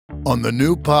On the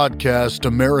new podcast,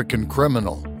 American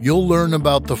Criminal, you'll learn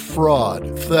about the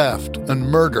fraud, theft, and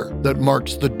murder that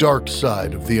marks the dark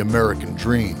side of the American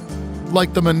dream.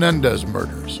 Like the Menendez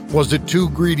murders, was it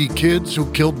two greedy kids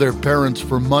who killed their parents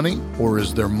for money, or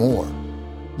is there more?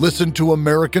 Listen to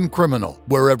American Criminal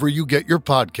wherever you get your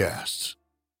podcasts.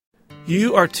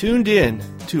 You are tuned in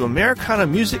to Americana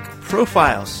Music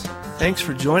Profiles. Thanks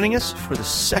for joining us for the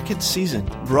second season,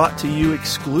 brought to you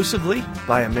exclusively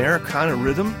by Americana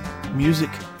Rhythm Music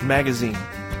Magazine.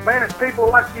 Man, it's people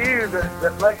like you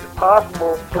that makes it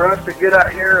possible for us to get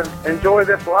out here and enjoy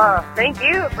this life. Thank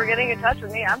you for getting in touch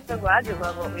with me. I'm so glad you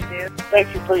love what we do.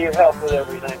 Thank you for your help with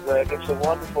everything, Greg. It's a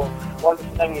wonderful,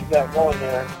 wonderful thing you've got going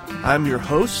there. I'm your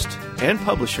host and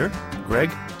publisher, Greg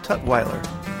Tutwiler.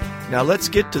 Now let's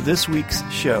get to this week's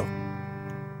show.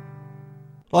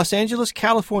 Los Angeles,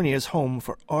 California is home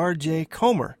for R.J.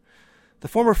 Comer. The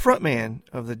former frontman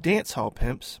of the Dance Hall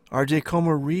Pimps, R.J.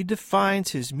 Comer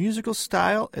redefines his musical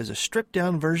style as a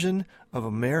stripped-down version of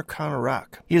Americana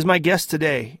rock. He is my guest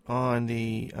today on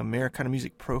the Americana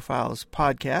Music Profiles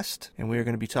podcast, and we are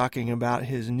going to be talking about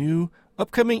his new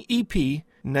upcoming EP,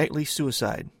 Nightly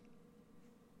Suicide.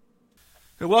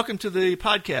 So welcome to the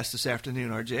podcast this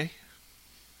afternoon, R.J.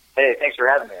 Hey, thanks for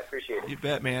having me. I appreciate it. You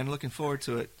bet, man. Looking forward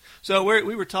to it. So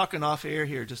we were talking off air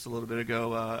here just a little bit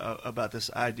ago about this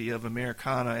idea of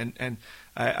Americana, and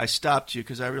I stopped you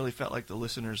because I really felt like the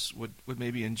listeners would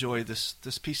maybe enjoy this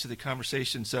piece of the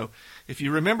conversation. So if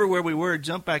you remember where we were,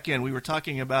 jump back in. We were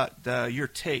talking about your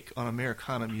take on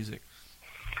Americana music.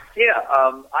 Yeah,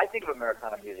 I think of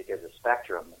Americana music as a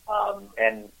spectrum,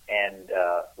 and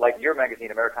like your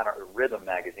magazine, Americana Rhythm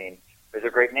Magazine, is a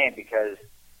great name because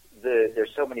there's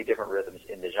so many different rhythms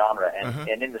in the genre,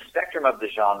 and in the spectrum of the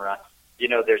genre,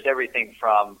 there's everything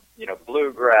from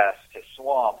bluegrass to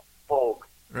swamp, folk.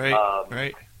 Right.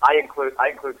 Right. I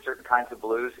include certain kinds of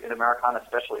blues in Americana,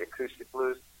 especially acoustic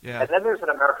blues. Yeah. And then there's an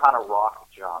Americana rock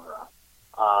genre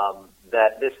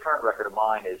that this current record of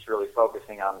mine is really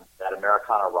focusing on that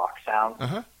Americana rock sound.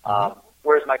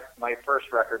 Whereas my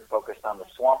first record focused on the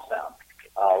swamp sound,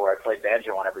 where I played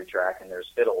banjo on every track, and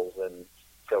there's fiddles and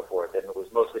so forth, and it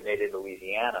was mostly made in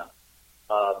Louisiana.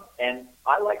 And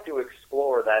I like to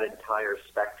explore that entire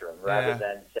spectrum rather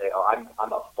than say, oh,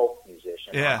 I'm a folk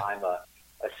musician. Yeah. I'm a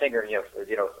singer,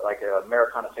 like an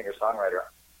Americana singer-songwriter.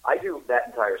 I do that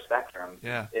entire spectrum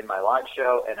in my live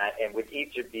show, and with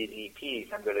each of these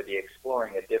EPs, I'm going to be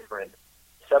exploring a different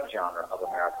subgenre of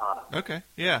Americana. Okay,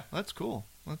 yeah, that's cool.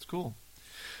 That's cool.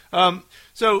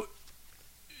 So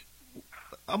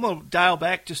I'm going to dial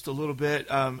back just a little bit.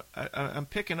 I'm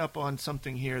picking up on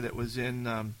something here that was in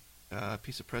a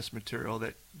piece of press material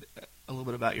that a little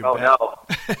bit about your a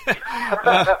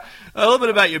little bit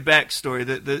about your backstory.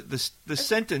 The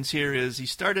sentence here is he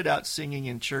started out singing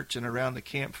in church and around the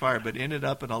campfire, but ended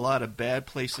up in a lot of bad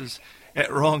places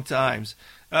at wrong times.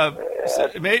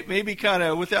 So maybe kind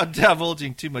of without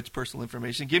divulging too much personal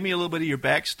information, give me a little bit of your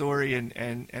backstory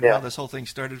and how this whole thing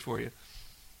started for you.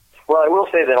 Well, I will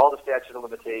say that all the statute of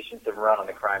limitations have run on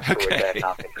the crime stories that have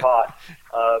not been caught,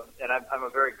 and I'm a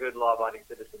very good law-abiding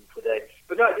citizen today.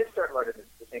 But no, I did start learning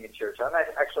to sing in church. I'm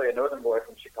actually a northern boy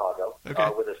from Chicago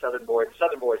with a southern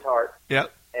boy's heart.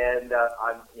 Yep. And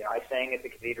I sang at the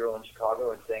cathedral in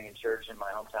Chicago and sang in church in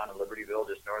my hometown in Libertyville,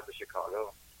 just north of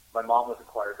Chicago. My mom was a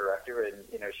choir director, and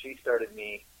she started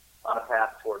me on a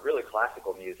path toward really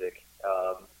classical music.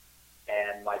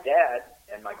 And my dad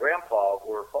and my grandpa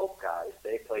were folk guys.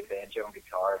 They played banjo and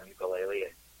guitar and ukulele,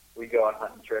 and we'd go on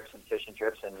hunting trips and fishing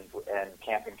trips and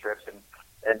camping trips,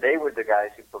 and they were the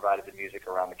guys who provided the music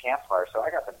around the campfire. So I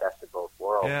got the best of both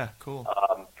worlds. Yeah, cool.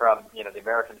 From the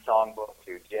American songbook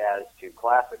to jazz to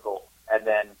classical, and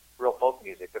then real folk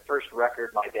music. The first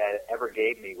record my dad ever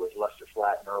gave me was Lester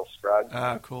Flatt and Earl Scruggs.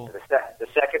 Ah, cool. The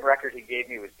second record he gave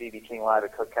me was B.B. King Live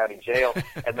at Cook County Jail,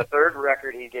 and the third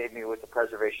record he gave me was the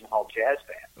Preservation Hall Jazz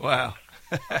Band. Wow.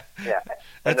 Yeah.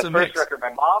 And That's the a first mix. record my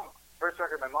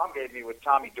mom gave me was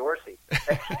Tommy Dorsey.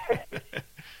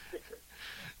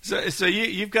 So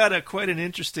you've got quite an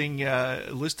interesting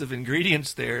list of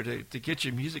ingredients there to get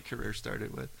your music career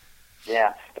started with.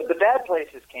 Yeah, but the bad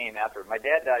places came after. My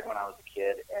dad died when I was a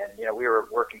kid, and we were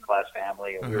a working class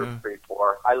family, and we were pretty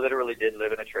poor. I literally did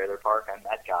live in a trailer park. I'm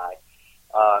that guy.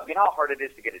 You know how hard it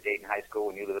is to get a date in high school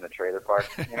when you live in a trailer park?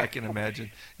 I can imagine.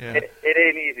 Yeah. It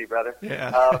ain't easy, brother.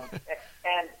 Yeah.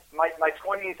 And my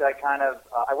 20s,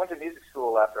 I went to music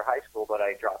school after high school, but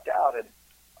I dropped out, and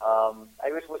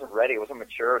I just wasn't ready. I wasn't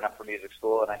mature enough for music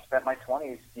school, and I spent my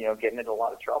 20s, getting into a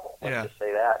lot of trouble. Let's just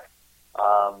say that.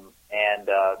 And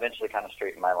eventually kind of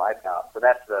straightened my life out. So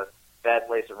that's the bad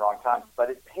place at wrong time. But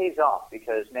it pays off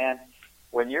because, man,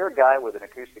 when you're a guy with an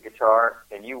acoustic guitar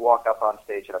and you walk up on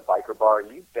stage at a biker bar,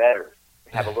 you better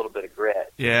have a little bit of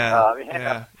grit. Yeah,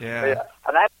 yeah.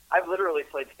 And I've literally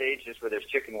played stages where there's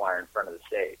chicken wire in front of the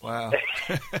stage. Wow.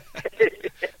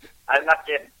 I'm not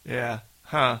kidding. Yeah.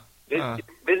 Huh.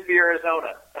 Bisbee,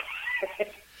 Arizona.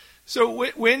 So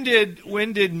when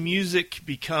did music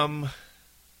become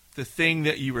the thing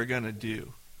that you were going to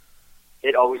do?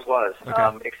 It always was.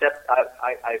 Okay. Except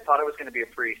I thought I was going to be a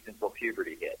priest until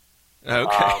puberty hit.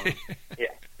 Okay. Yeah.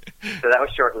 So that was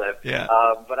short-lived. Yeah.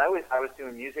 But I was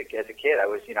doing music as a kid. I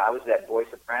was that boy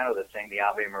soprano that sang the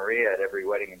Ave Maria at every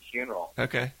wedding and funeral.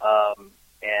 Okay.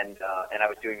 And I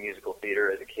was doing musical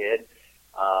theater as a kid.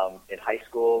 In high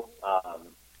school,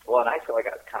 in high school I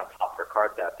got kind of popped for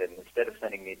car theft, and instead of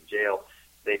sending me to jail,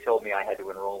 they told me I had to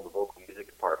enroll in the vocal music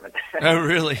department. Oh,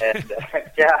 really? And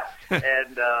yeah,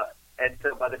 and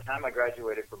so by the time I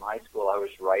graduated from high school, I was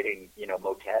writing,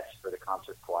 motets for the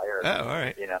concert choir. Oh, all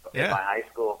right. In my high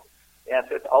school. Yeah,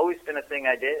 so it's always been a thing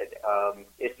I did.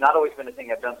 It's not always been a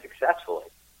thing I've done successfully.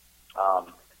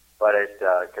 But it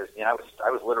because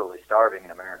I was literally starving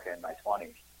in America in my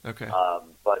 20s. Okay.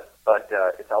 But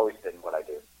it's always been what I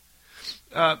do.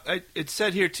 It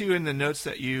said here too in the notes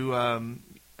that you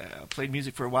played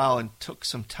music for a while and took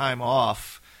some time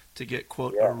off to get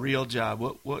quote a real job.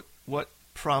 What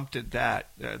prompted that?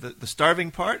 The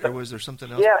starving part, or was there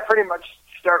something else? Yeah, pretty much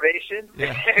starvation.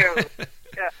 Yeah.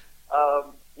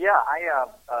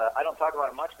 I don't talk about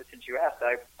it much, but since you asked,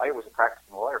 I was a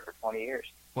practicing lawyer for 20 years.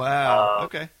 Wow.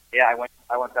 Okay. Yeah, I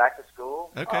went back to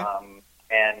school. Okay.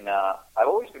 And I've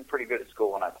always been pretty good at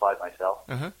school when I applied myself.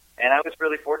 Uh-huh. And I was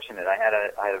really fortunate. I had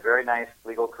a very nice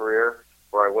legal career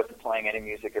where I wasn't playing any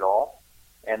music at all.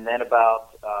 And then about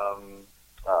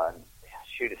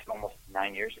it's almost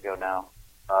 9 years ago now.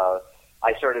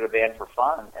 I started a band for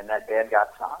fun, and that band got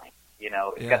signed.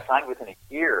 It got signed within a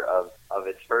year of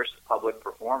its first public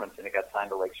performance, and it got signed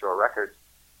to Lakeshore Records.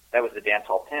 That was the Dance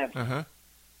Hall Pimps. Uh-huh.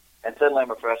 And suddenly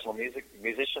I'm a professional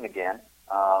musician again,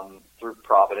 through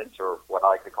Providence, or what I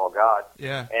like to call God.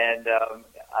 Yeah. And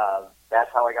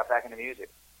that's how I got back into music.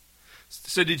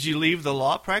 So did you leave the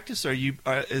law practice, or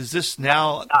is this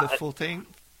now the full thing?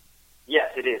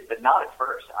 Yes, it is, but not at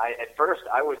first. At first,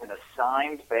 I was in a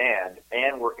signed band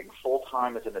and working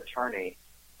full-time as an attorney,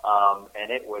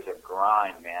 and it was a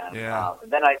grind, man. Yeah.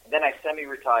 Then I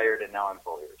semi-retired, and now I'm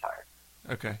fully retired.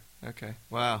 Okay.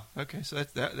 Wow. Okay. So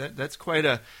that's quite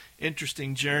a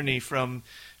interesting journey from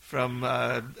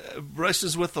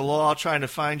brushes with the law, trying to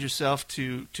find yourself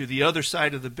to the other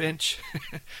side of the bench,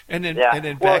 and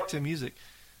then back to music.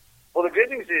 Well, the good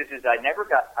news is I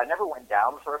never went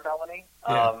down for a felony,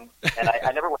 and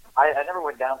I never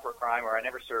went down for a crime, or I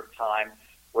never served time,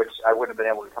 which I wouldn't have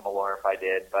been able to become a lawyer if I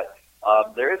did. But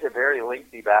there is a very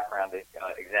lengthy background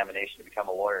examination to become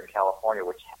a lawyer in California,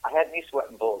 which I had me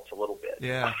sweating bullets a little bit.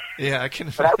 Yeah, I can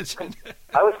imagine.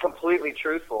 I was completely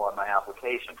truthful on my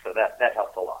application, so that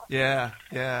helped a lot. Yeah,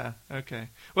 okay.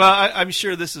 Well, I'm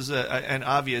sure this is an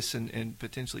obvious and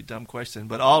potentially dumb question,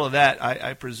 but all of that,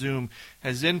 I presume,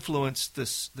 has influenced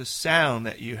the sound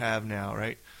that you have now,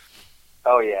 right?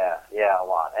 Oh yeah, a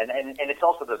lot, and it's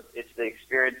also the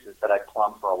experiences that I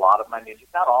plumb for a lot of my music,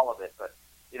 not all of it, but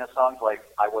songs like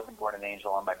 "I Wasn't Born an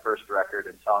Angel" on my first record,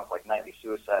 and songs like "Nightly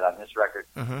Suicide" on this record.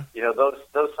 Uh-huh.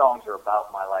 Those songs are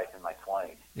about my life in my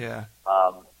 20s. Yeah.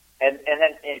 And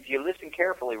then if you listen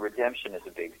carefully, redemption is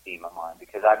a big theme of mine,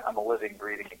 because I'm a living,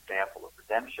 breathing example of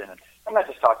redemption. And I'm not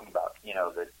just talking about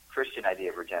the Christian idea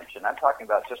of redemption. I'm talking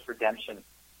about just redemption,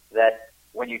 that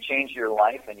when you change your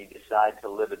life and you decide to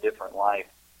live a different life,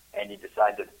 and you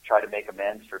decide to try to make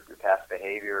amends for your past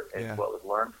behavior and what was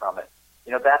learned from it.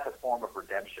 That's a form of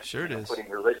redemption. Sure it is.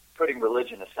 Putting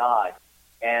religion aside,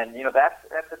 and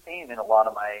that's a theme in a lot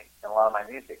of my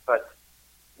music. But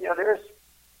there's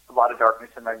a lot of darkness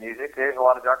in my music. There's a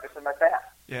lot of darkness in my past.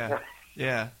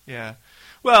 Yeah.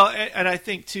 Well, and I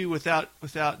think too, without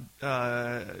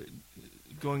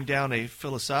going down a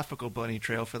philosophical bunny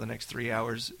trail for the next 3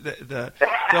 hours, the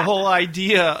whole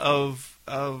idea of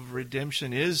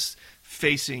redemption is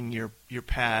facing your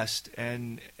past,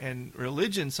 and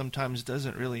religion sometimes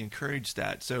doesn't really encourage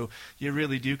that. So you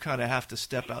really do kind of have to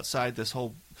step outside this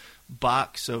whole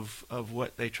box of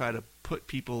what they try to put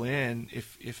people in.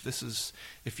 If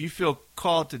you feel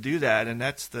called to do that, and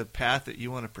that's the path that you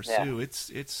want to pursue,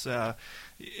 it's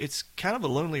kind of a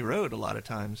lonely road a lot of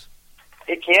times.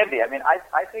 It can be. I mean,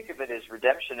 I think of it as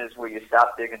redemption is where you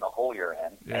stop digging the hole you're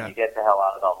in, and you get the hell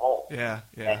out of the hole.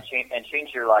 And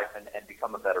change your life and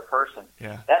become a better person.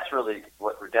 Yeah. That's really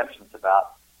what redemption's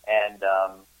about. And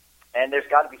there's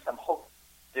got to be some hope.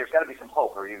 There's got to be some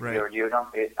hope,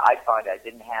 I find I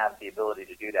didn't have the ability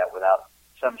to do that without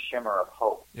some shimmer of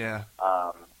hope. Yeah.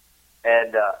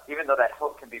 And even though that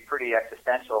hope can be pretty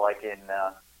existential, like in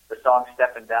the song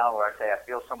 "Stepping Down," where I say I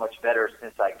feel so much better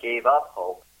since I gave up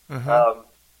hope.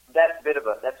 That's a bit of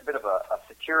a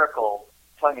satirical,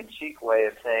 tongue-in-cheek way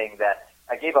of saying that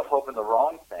I gave up hope in the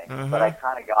wrong thing, but I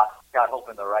kind of got hope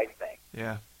in the right thing.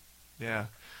 Yeah, yeah.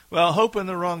 Well, hope in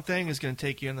the wrong thing is going to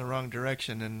take you in the wrong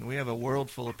direction, and we have a world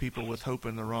full of people with hope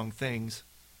in the wrong things.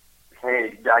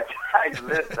 Hey, I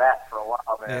lived that for a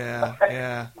while,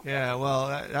 man. Yeah.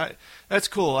 Well, that's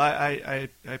cool. I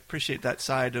appreciate that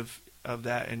side of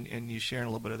that, and you sharing a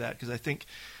little bit of that, because I think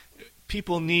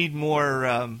people need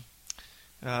more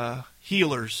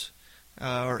healers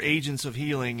or agents of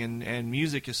healing, and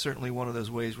music is certainly one of those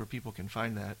ways where people can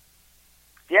find that.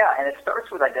 Yeah, and it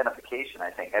starts with identification,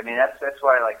 I think. I mean, that's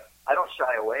why, like, I don't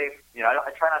shy away. You know,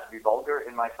 I try not to be vulgar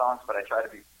in my songs, but I try to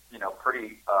be, you know,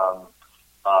 pretty.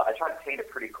 I try to paint a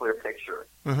pretty clear picture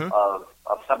of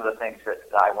some of the things that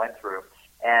I went through,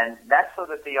 and that's so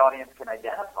that the audience can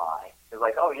identify. It's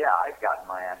like, oh yeah, I've gotten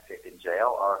my ass kicked in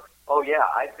jail, or oh yeah,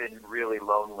 I've been really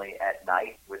lonely at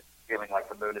night with feeling like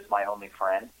the moon is my only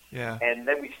friend. Yeah. And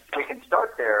then we can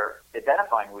start there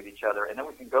identifying with each other, and then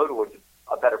we can go to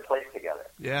a better place together.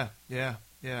 Yeah.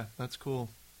 That's cool.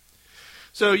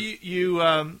 So you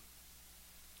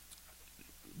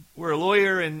were a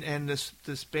lawyer, and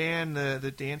this band,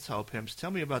 the Dance Hall Pimps.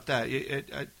 Tell me about that.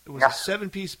 It was a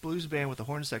 7-piece blues band with a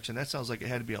horn section. That sounds like it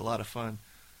had to be a lot of fun.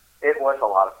 It was a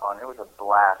lot of fun. It was a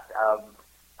blast.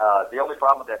 The only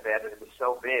problem with that band is it was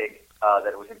so big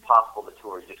that it was impossible to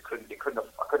tour. You just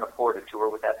couldn't afford to tour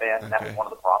with that band, and that was one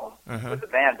of the problems with the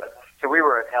band. But so we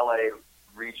were an LA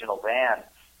regional band,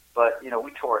 but you know,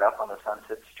 we tore it up on the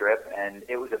Sunset Strip, and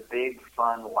it was a big,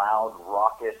 fun, loud,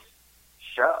 raucous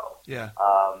show. Yeah.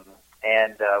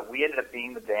 And we ended up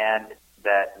being the band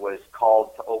that was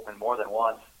called to open more than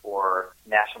once for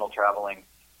national traveling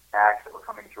acts that were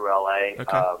coming through LA.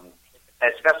 Okay.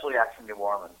 Especially acts from New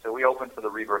Orleans. So we opened for the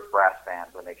Rebirth Brass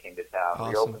Band when they came to town. Awesome.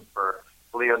 We opened for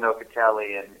Leo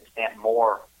Nocatelli and Stanton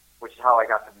Moore, which is how I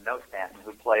got to know Stanton,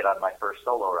 who played on my first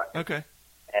solo record. Okay.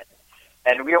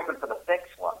 And we opened for the Fix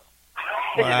once.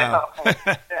 Wow.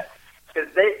 Because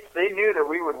they knew that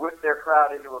we would whip their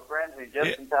crowd into a frenzy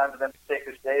just in time for them to take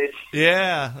the stage.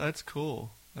 Yeah, that's cool.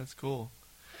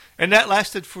 And that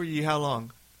lasted for you how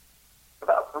long?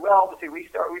 Well, let's see, we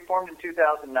formed in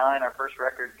 2009. Our first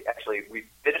record, actually, we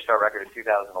finished our record in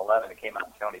 2011. It came out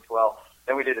in 2012.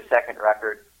 Then we did a second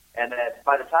record. And then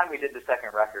by the time we did the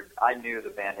second record, I knew the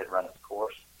band had run its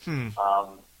course. You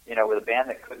know, with a band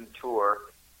that couldn't tour,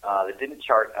 that didn't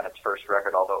chart on its first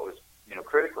record, although it was, you know,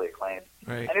 critically acclaimed.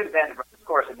 Right. I knew the band had run its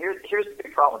course. And here's the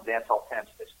big problem with Dance Hall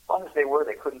Pimps. As fun as they were,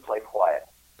 they couldn't play quiet.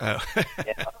 Oh.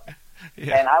 You know?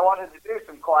 Yeah. And I wanted to do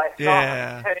some quiet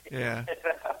songs.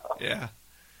 Yeah.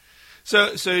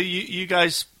 So you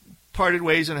guys parted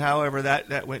ways, and however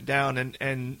that went down,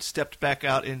 and stepped back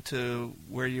out into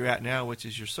where you're at now, which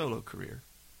is your solo career.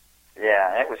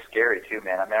 Yeah, and it was scary too,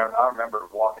 man. I mean, I remember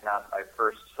walking on my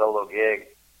first solo gig,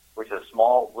 which is a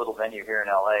small little venue here in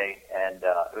LA, and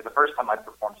it was the first time I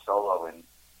performed solo in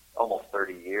almost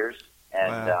 30 years.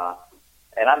 And wow.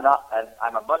 And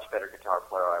I'm a much better guitar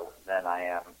player than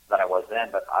I was then.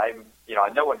 But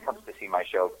no one comes to see my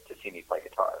show to see me play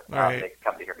guitar. Right. They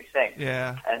come to hear me sing.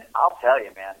 Yeah. And I'll tell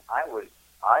you, man, I was,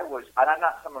 and I'm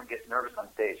not someone who gets nervous on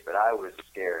stage, but I was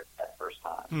scared that first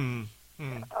time.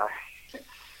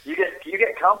 You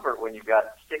get comfort when you've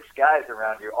got 6 guys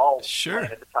around you, all playing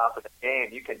at the top of the game.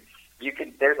 You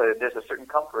can. There's a certain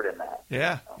comfort in that.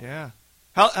 Yeah, yeah.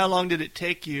 How long did it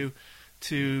take you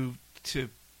to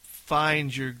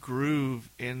find your groove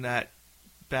in that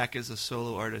back as a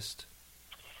solo artist?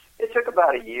 It took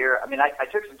about a year. I mean, I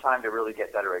took some time to really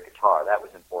get better at guitar. That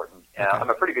was important. Okay. I'm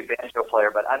a pretty good banjo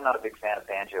player, but I'm not a big fan of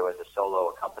banjo as a solo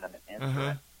accompaniment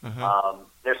instrument.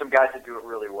 There's some guys that do it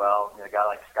really well. A guy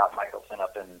like Scott Michelson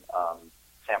up in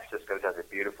San Francisco does it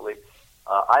beautifully.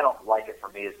 I don't like it for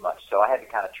me as much, so I had to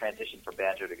kind of transition from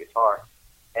banjo to guitar.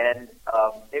 And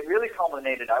it really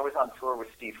culminated. I was on tour with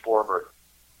Steve Forbert.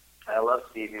 And I love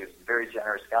Steve. He was a very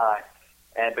generous guy.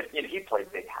 But he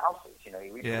played big houses.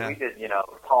 We did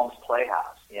Palms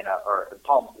Playhouse, or the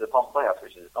Palms Playhouse,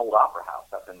 which is an old opera house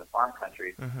up in the farm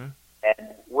country.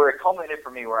 And where it culminated for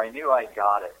me, where I knew I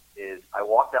got it, is I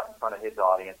walked out in front of his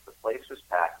audience. The place was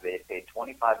packed. They had paid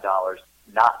 $25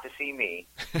 not to see me,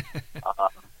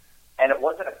 and it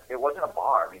wasn't a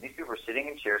bar. I mean, these people were sitting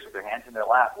in chairs with their hands in their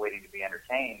lap, waiting to be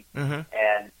entertained.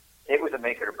 And it was a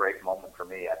make it or break moment for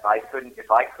me. If I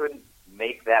couldn't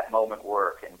make that moment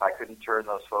work, and if I couldn't turn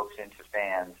those folks into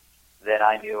fans, then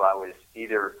I knew I was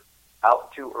either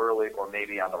out too early or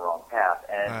maybe on the wrong path.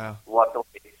 And luckily,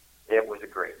 it was a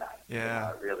great night.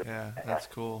 Yeah, really. Yeah, that's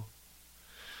cool.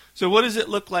 So, what does it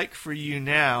look like for you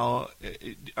now?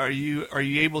 Are you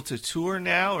able to tour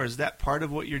now, or is that part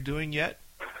of what you're doing yet?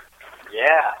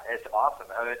 Yeah, it's awesome.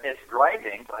 I mean, it's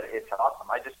grinding, but it's awesome.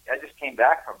 I just came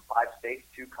back from 5 states,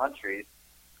 2 countries.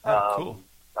 Cool.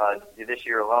 This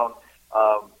year alone,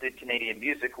 did Canadian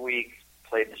Music Week,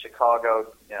 played in Chicago,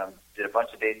 did a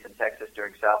bunch of dates in Texas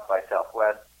during South by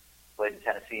Southwest, played in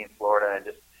Tennessee and Florida, and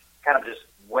just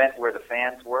went where the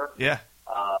fans were. Yeah.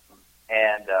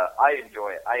 And I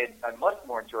enjoy it. I much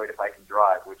more enjoy it if I can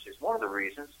drive, which is one of the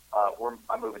reasons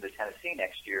I'm moving to Tennessee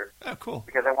next year. Oh, cool.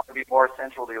 Because I want to be more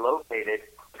centrally located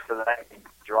so that I can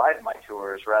drive my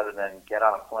tours rather than get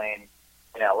on a plane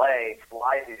in L.A.,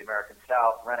 fly to the American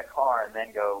South, rent a car, and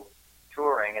then go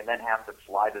touring, and then have to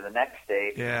fly to the next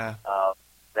state. Yeah.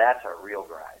 That's a real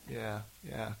grind. Yeah.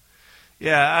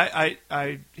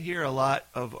 I hear a lot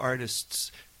of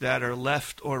artists that are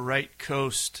left or right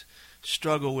coast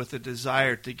struggle with the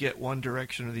desire to get one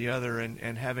direction or the other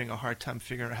and having a hard time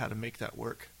figuring out how to make that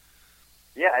work.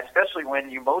 Yeah, especially when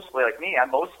you mostly, like me, I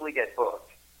mostly get booked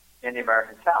in the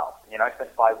American South. I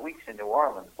spent 5 weeks in New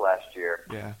Orleans last year.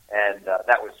 Yeah. And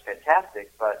that was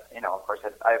fantastic, but, of course,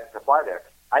 I have to fly there.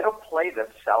 I don't play the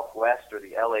Southwest or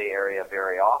the L.A. area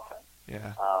very often.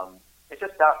 Yeah. It's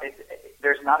just not,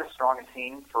 there's not as strong a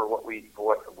scene for what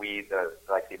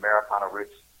the Americana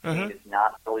roots scene is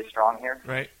not really strong here.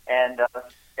 Right. And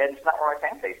it's not where my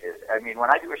fan base is. I mean, when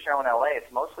I do a show in L.A.,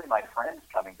 it's mostly my friends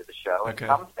coming to the show and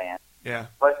some fans. Yeah.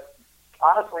 But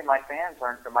honestly, my friends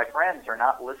are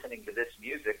not listening to this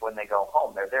music when they go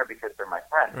home. They're there because they're my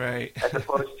friends. Right. As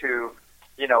opposed to,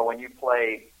 when you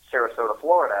play Sarasota,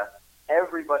 Florida,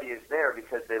 everybody is there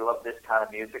because they love this kind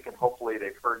of music, and hopefully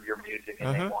they've heard your music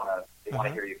and they want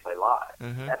to hear you play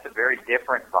live. That's a very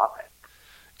different vibe.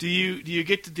 Do you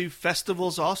get to do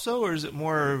festivals also, or is it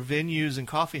more venues and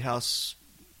coffee house,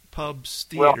 pubs,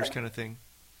 theaters kind of thing?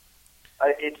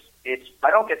 I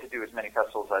don't get to do as many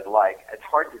festivals as I'd like. It's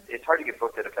hard to get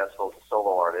booked at a festival as a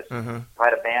solo artist. If I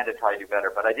had a band, I'd probably do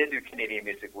better. But I did do Canadian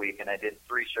Music Week, and I did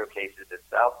 3 showcases at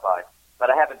South by. But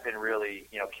I haven't been really,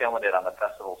 killing it on the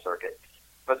festival circuit.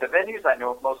 But the venues I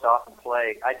know most often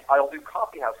play, I'll do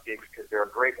coffee house gigs because they're a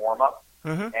great warm up,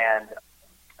 and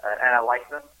I like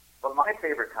them. But my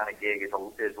favorite kind of gig is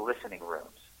listening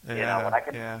rooms. Yeah, when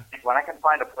I can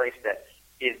find a place that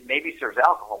maybe serves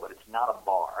alcohol, but it's not a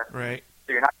bar. Right.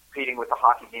 So you're not competing with the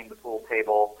hockey game, the pool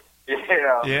table.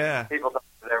 Yeah. People talk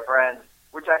to their friends,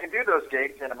 which I can do those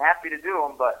gigs, and I'm happy to do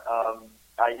them. But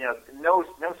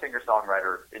no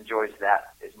singer-songwriter enjoys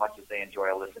that as much as they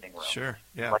enjoy a listening room. Sure,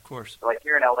 yeah, of course. Like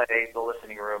here in LA, the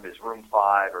listening room is Room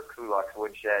 5 or Kulak's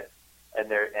Woodshed,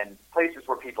 and places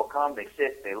where people come, they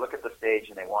sit, they look at the stage,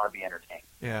 and they want to be entertained.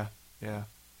 Yeah,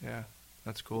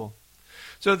 that's cool.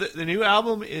 So the new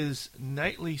album is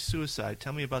Nightly Suicide.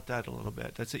 Tell me about that a little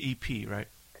bit. That's an EP, right?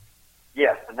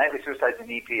 Yes, the Nightly Suicide is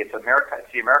an EP. It's the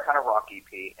Americana Rock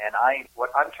EP, and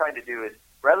what I'm trying to do is,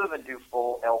 rather than do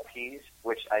full LPs,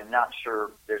 which I'm not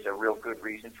sure there's a real good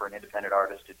reason for an independent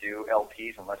artist to do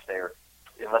LPs unless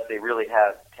they really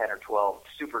have 10 or 12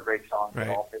 super great songs that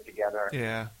all fit together.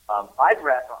 Yeah. I'd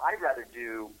rather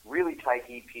do really tight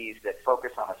EPs that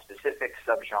focus on a specific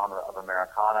subgenre of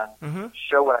Americana,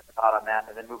 show what I thought on that,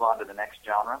 and then move on to the next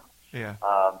genre. Yeah.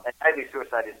 And Nightly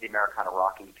Suicide is the Americana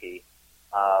Rock EP.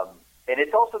 And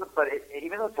it's also,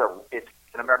 even though it's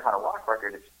an Americana Rock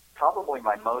record, it's probably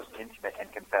my most intimate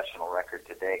and confessional record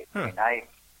to date. I mean,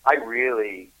 I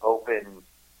really open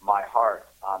my heart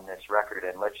on this record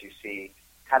and let you see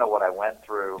kind of what I went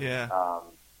through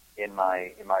in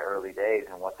my early days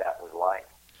and what that was like.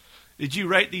 Did you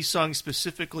write these songs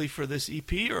specifically for this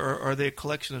EP, or are they a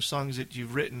collection of songs that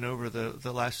you've written over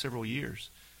the last several years?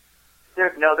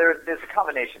 There's a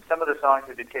combination. Some of the songs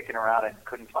have been kicking around and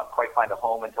couldn't quite find a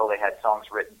home until they had songs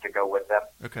written to go with them.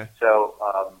 Okay. So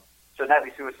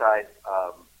Nightly Suicide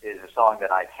is a song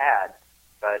that I've had,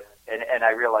 and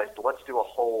I realized, let's do a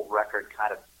whole record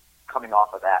kind of coming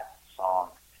off of that song.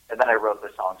 And then I wrote the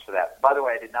songs for that. By the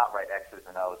way, I did not write X's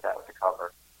and O's. That was a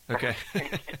cover. Okay.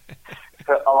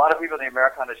 So a lot of people in the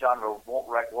Americana genre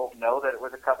won't know that it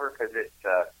was a cover because it's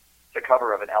a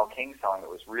cover of an Elle King song that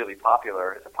was really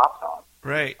popular. It's a pop song.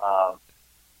 Right. But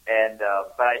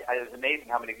it was amazing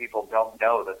how many people don't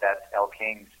know that that's Elle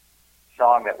King's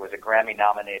song that was a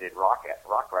Grammy-nominated rock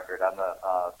record on the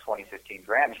 2015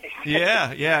 Grammys.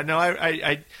 Yeah. No,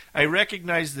 I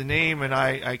recognize the name, and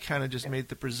I kind of just made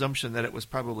the presumption that it was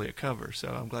probably a cover. So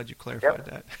I'm glad you clarified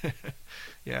that.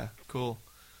 Yeah, cool.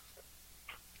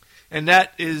 And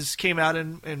that came out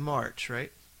in March,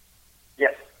 right?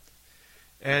 Yes.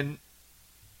 And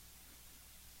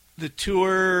the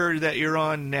tour that you're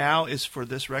on now is for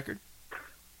this record?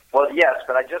 Well, yes,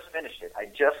 but I just finished it. I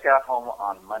just got home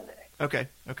on Monday. Okay.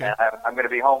 And I'm going to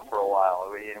be home for a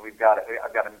while.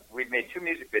 We've made 2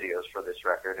 music videos for this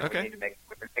record, and we need to make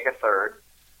a third,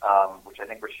 which I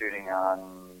think we're shooting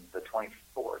on the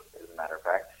 24th, as a matter of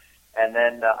fact. And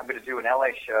then I'm going to do an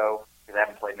LA show, because I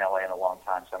haven't played in LA in a long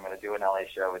time, so I'm going to do an LA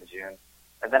show in June.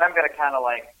 And then I'm going to kind of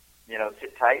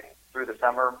sit tight through the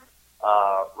summer,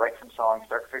 write some songs,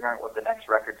 start figuring out what the next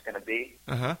record's going to be,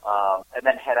 and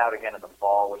then head out again in the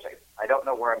fall, which I don't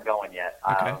know where I'm going yet.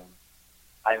 Okay.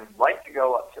 I'd like to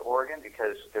go up to Oregon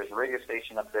because there's a radio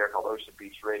station up there called Ocean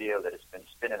Beach Radio that has been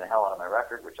spinning the hell out of my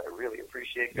record, which I really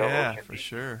appreciate. Go yeah, Ocean for Beach.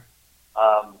 Sure.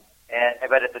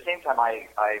 But at the same time,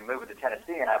 I moved to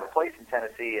Tennessee, and I have a place in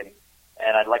Tennessee, and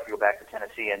I'd like to go back to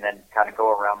Tennessee and then kind of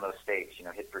go around those states,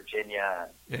 hit Virginia,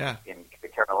 and in the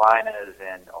Carolinas,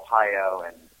 and Ohio,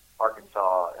 and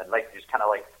Arkansas, and just kind of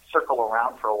circle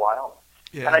around for a while.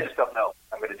 Yeah. And I just don't know what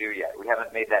I'm going to do yet. We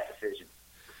haven't made that decision.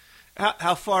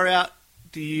 How far out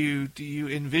do you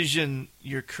envision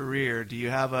your career? Do you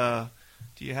have a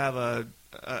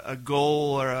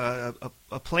goal or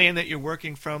a plan that you're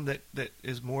working from that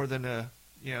is more than a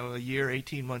year,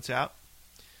 18 months out?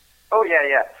 Oh yeah.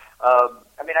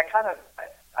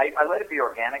 I let it be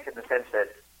organic in the sense that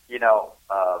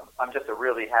I'm just a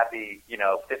really happy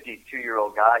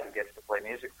 52-year-old guy who gets to play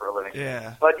music for a living.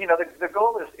 Yeah. But the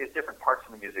goal is different parts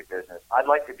of the music business. I'd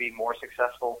like to be more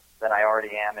successful than I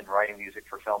already am in writing music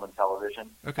for film and television.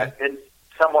 Okay. I've been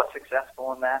somewhat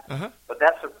successful in that, but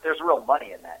there's real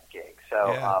money in that gig.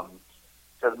 So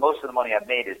so most of the money I've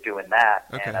made is doing that,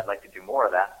 and I'd like to do more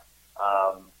of that.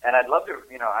 And I'd love to,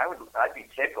 I'd be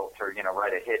tickled to,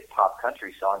 write a hit pop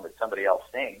country song that somebody else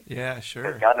sings. Yeah,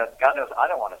 sure. God knows I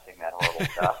don't want to sing that horrible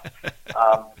stuff.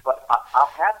 But I'll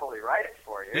happily write it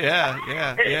for you. Yeah.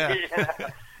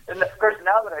 And of course,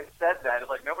 now that I've said that, it's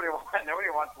like nobody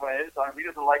wants to play his song. He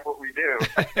doesn't like what we do.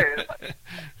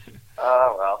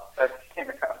 Oh, well.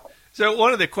 So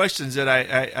one of the questions that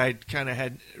I kind of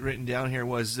had written down here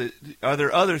was that are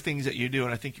there other things that you do?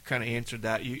 And I think you kind of answered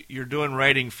that. You're doing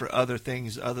writing for other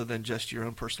things other than just your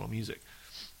own personal music.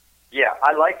 Yeah,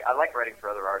 I like writing for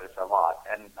other artists a lot.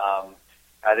 And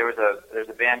there's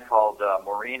a band called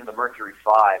Maureen and the Mercury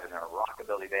Five, and they're a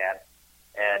rockabilly band.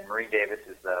 And Maureen Davis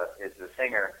is the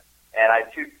singer. And I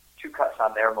had two cuts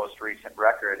on their most recent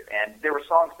record, and there were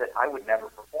songs that I would never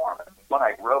perform. One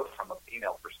I wrote from a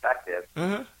female perspective.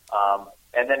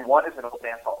 And then one is an old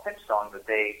dancehall pimp song that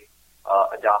they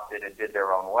adopted and did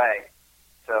their own way.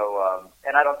 So,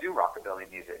 and I don't do rockabilly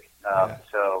music.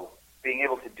 So being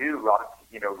able to do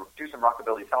some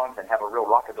rockabilly songs and have a real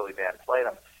rockabilly band play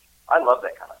them, I love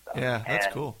that kind of stuff. Yeah, that's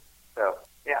cool. So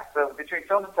between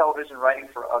film and television, writing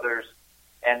for others,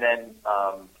 and then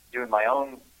doing my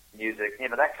own music,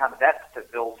 that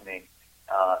fulfills me.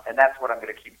 And that's what I'm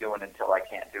going to keep doing until I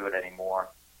can't do it anymore.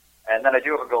 And then I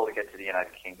do have a goal to get to the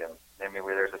United Kingdom. I mean,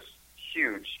 where there's this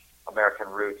huge American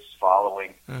roots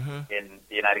following in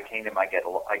the United Kingdom. I get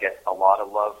a lot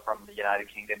of love from the United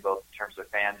Kingdom, both in terms of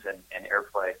fans and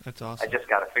airplay. That's awesome. I just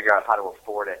got to figure out how to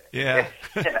afford it. Yeah.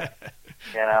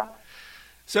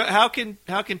 So how can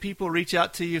people reach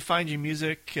out to you, find your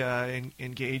music,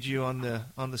 engage you on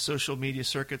the social media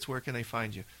circuits? Where can they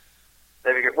find you?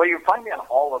 Well, you can find me on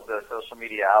all of the social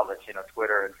media outlets,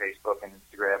 Twitter and Facebook and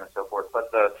Instagram and so forth.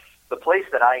 But the place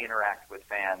that I interact with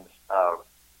fans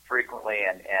frequently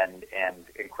and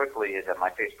quickly is at my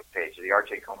Facebook page, the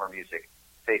R.J. Comer Music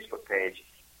Facebook page.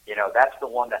 That's the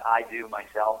one that I do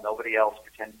myself. Nobody else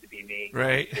pretends to be me.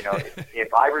 Right.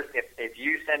 If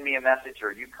you send me a message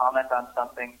or you comment on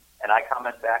something and I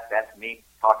comment back, that's me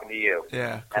talking to you.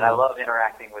 Yeah. Cool. And I love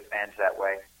interacting with fans that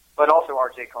way. But also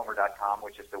rjcomer.com,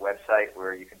 which is the website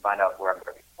where you can find out where I'm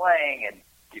going to be playing, and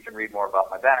you can read more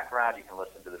about my background. You can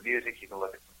listen to the music. You can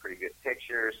look at some pretty good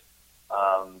pictures.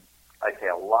 I pay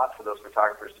a lot for those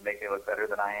photographers to make me look better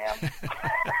than I am.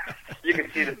 You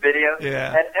can see the videos.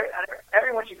 Yeah. And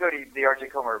everyone should go to the R.J.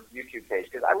 Comer YouTube page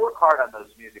because I work hard on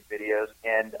those music videos,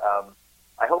 and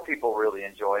I hope people really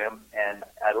enjoy them, and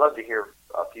I'd love to hear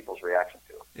people's reaction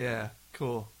to them. Yeah,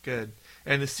 cool, good.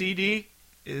 And the CD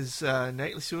is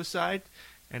Nightly Suicide,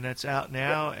 and that's out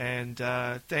now. And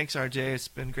thanks, RJ. It's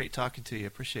been great talking to you.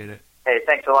 Appreciate it. Hey,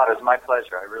 thanks a lot. It was my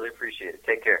pleasure. I really appreciate it.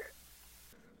 Take care.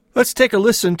 Let's take a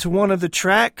listen to one of the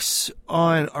tracks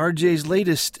on RJ's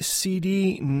latest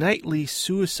CD, Nightly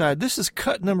Suicide. This is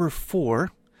cut number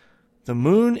 4, The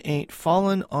Moon Ain't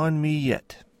Fallen on Me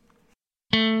Yet.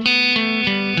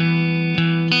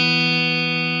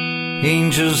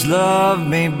 Angels love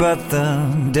me, but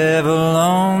the devil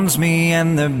owns me,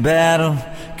 and their battle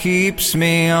keeps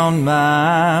me on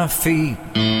my feet.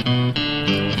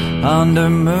 Under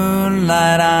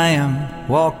moonlight I am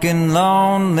walking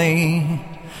lonely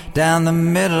down the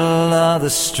middle of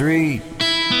the street,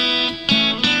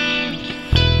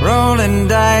 rolling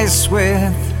dice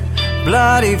with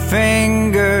bloody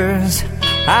fingers.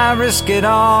 I risk it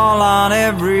all on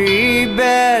every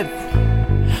bet,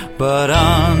 but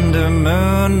under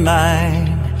moonlight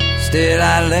still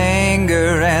I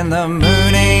linger, and the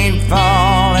moon ain't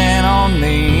falling on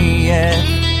me yet.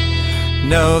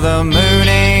 No, the moon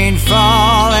ain't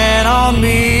falling on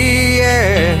me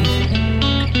yet.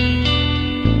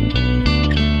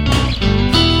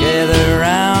 Gather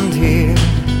round here,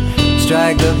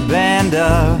 strike the band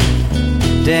up,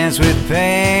 dance with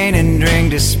pain and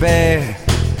drink despair.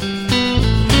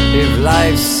 If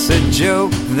life's a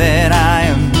joke, then I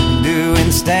am doing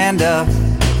stand-up.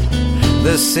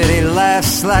 The city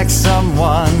laughs like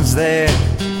someone's there.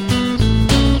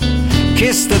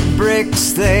 Kiss the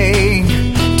bricks, they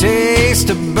taste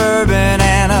of bourbon,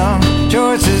 and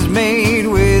choices made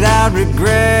without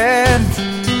regret.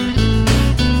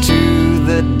 To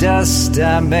the dust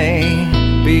I may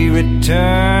be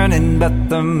returning, but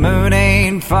the moon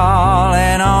ain't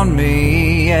falling on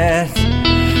me yet.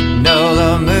 No,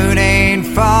 the moon ain't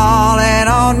falling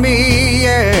on me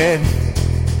yet.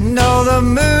 No, the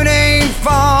moon ain't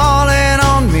falling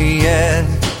on me yet.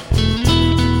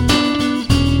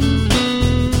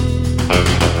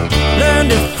 Learn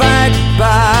to fight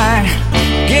by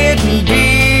getting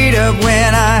beat up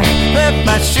when I left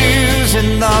my shoes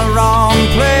in the wrong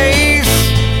place.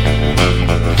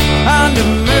 Under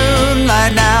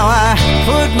moonlight now I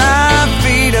put my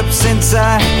feet up since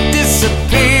I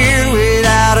disappeared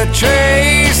without a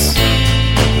trace.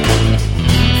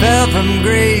 Fell from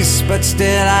grace, but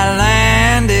still I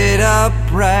landed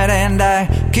upright, and I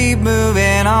keep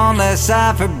moving on lest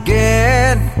I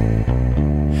forget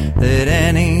that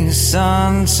any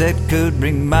sunset could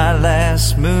bring my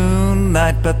last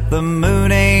moonlight. But the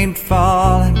moon ain't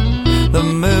falling, the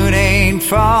moon ain't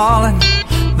falling,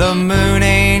 the moon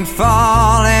ain't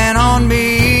falling on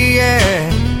me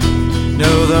yet.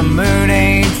 No, the moon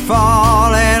ain't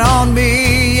falling on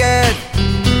me yet.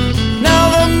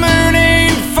 No, the moon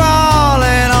ain't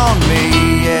falling on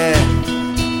me yet.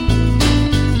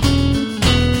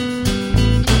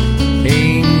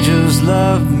 Angels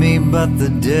love me, but the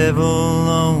devil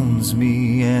owns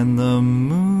me, and the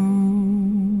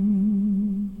moon,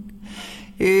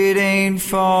 it ain't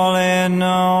falling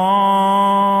on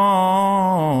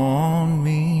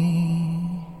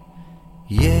me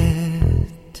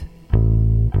yet.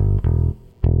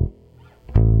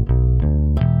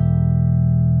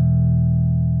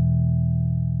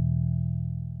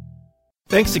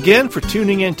 Thanks again for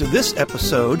tuning in to this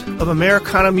episode of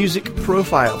Americana Music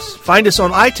Profiles. Find us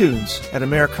on iTunes at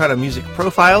Americana Music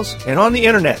Profiles and on the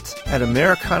internet at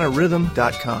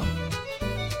AmericanaRhythm.com.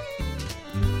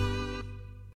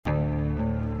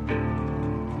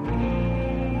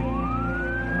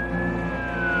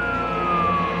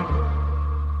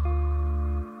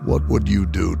 What would you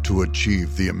do to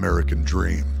achieve the American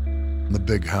dream? The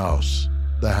big house,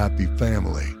 the happy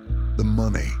family, the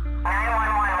money.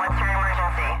 911, what's your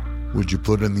emergency? Would you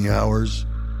put in the hours?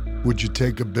 Would you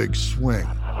take a big swing?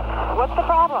 What's the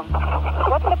problem?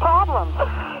 What's the problem?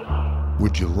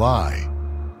 Would you lie?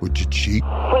 Would you cheat?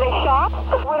 Were they shot?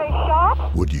 Were they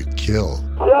shot? Would you kill?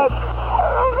 Yes.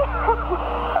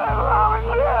 My mom and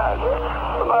dad.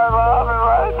 My mom and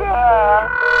my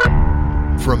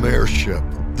dad. From Airship,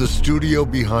 the studio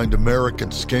behind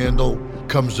American Scandal,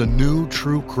 comes a new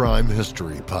true crime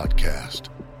history podcast.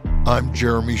 I'm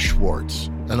Jeremy Schwartz,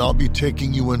 and I'll be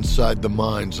taking you inside the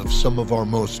minds of some of our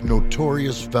most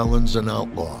notorious felons and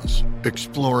outlaws,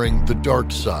 exploring the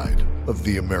dark side of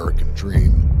the American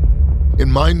dream.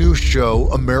 In my new show,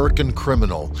 American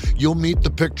Criminal, you'll meet the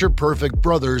picture-perfect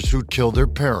brothers who killed their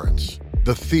parents,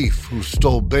 the thief who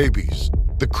stole babies,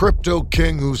 the crypto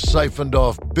king who siphoned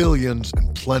off billions,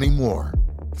 and plenty more.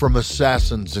 From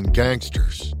assassins and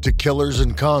gangsters to killers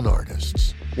and con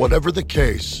artists. Whatever the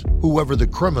case, whoever the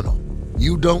criminal,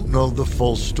 you don't know the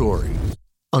full story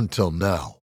until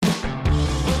now.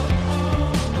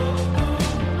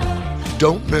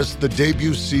 Don't miss the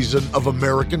debut season of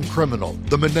American Criminal,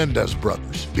 The Menendez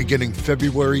Brothers, beginning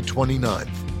February 29th.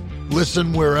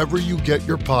 Listen wherever you get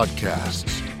your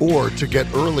podcasts, or to get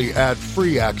early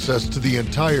ad-free access to the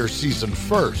entire season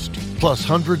first, plus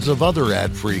hundreds of other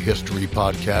ad-free history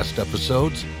podcast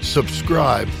episodes,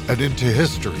 subscribe at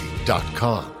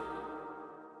IntoHistory.com.